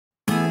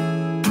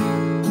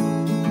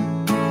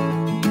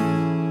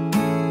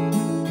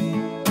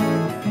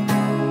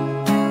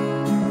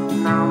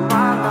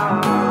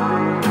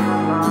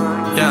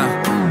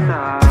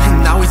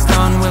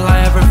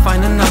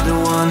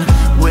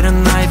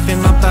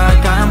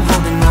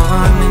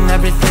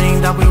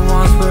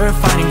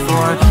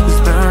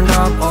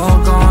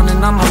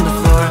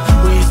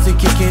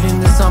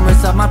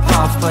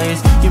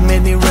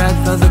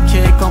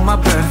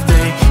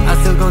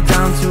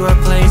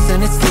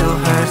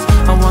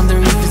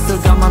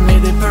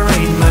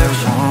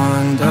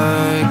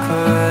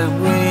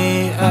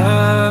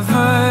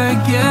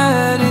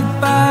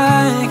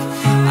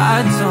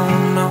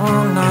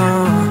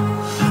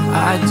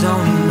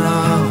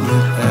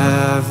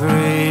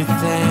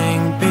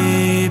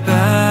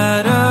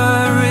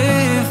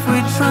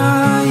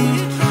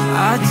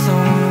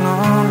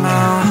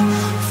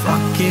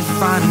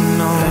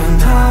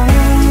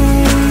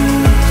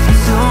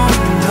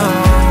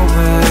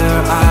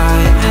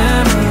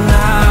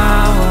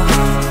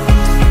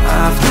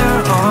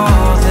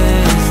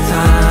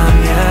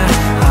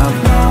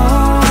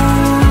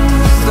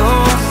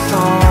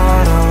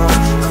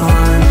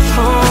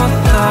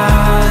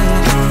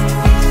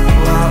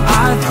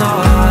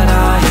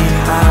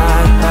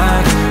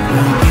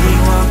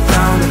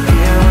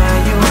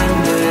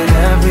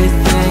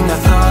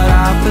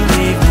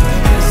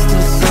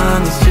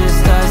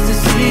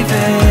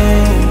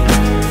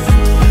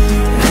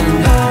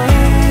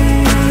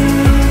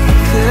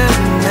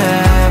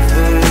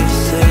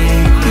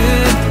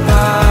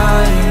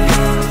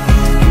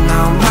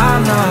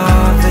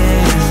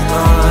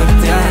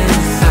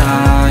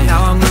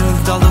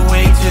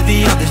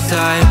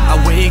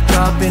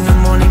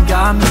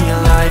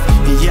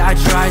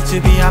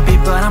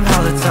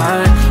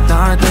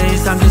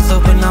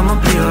I'ma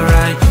be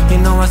alright. You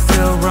know I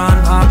still run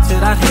up to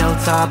that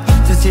hilltop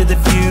to see the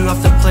view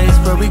of the place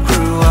where we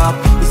grew up.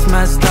 It's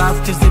messed up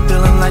cause they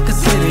building like a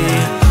city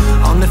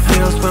on the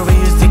fields where we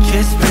used to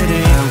kiss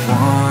pretty. I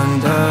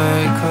wonder,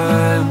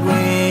 could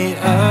we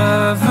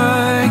ever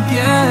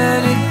get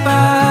it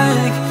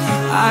back?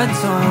 I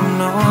don't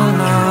know,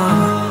 no,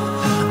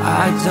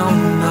 I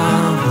don't know.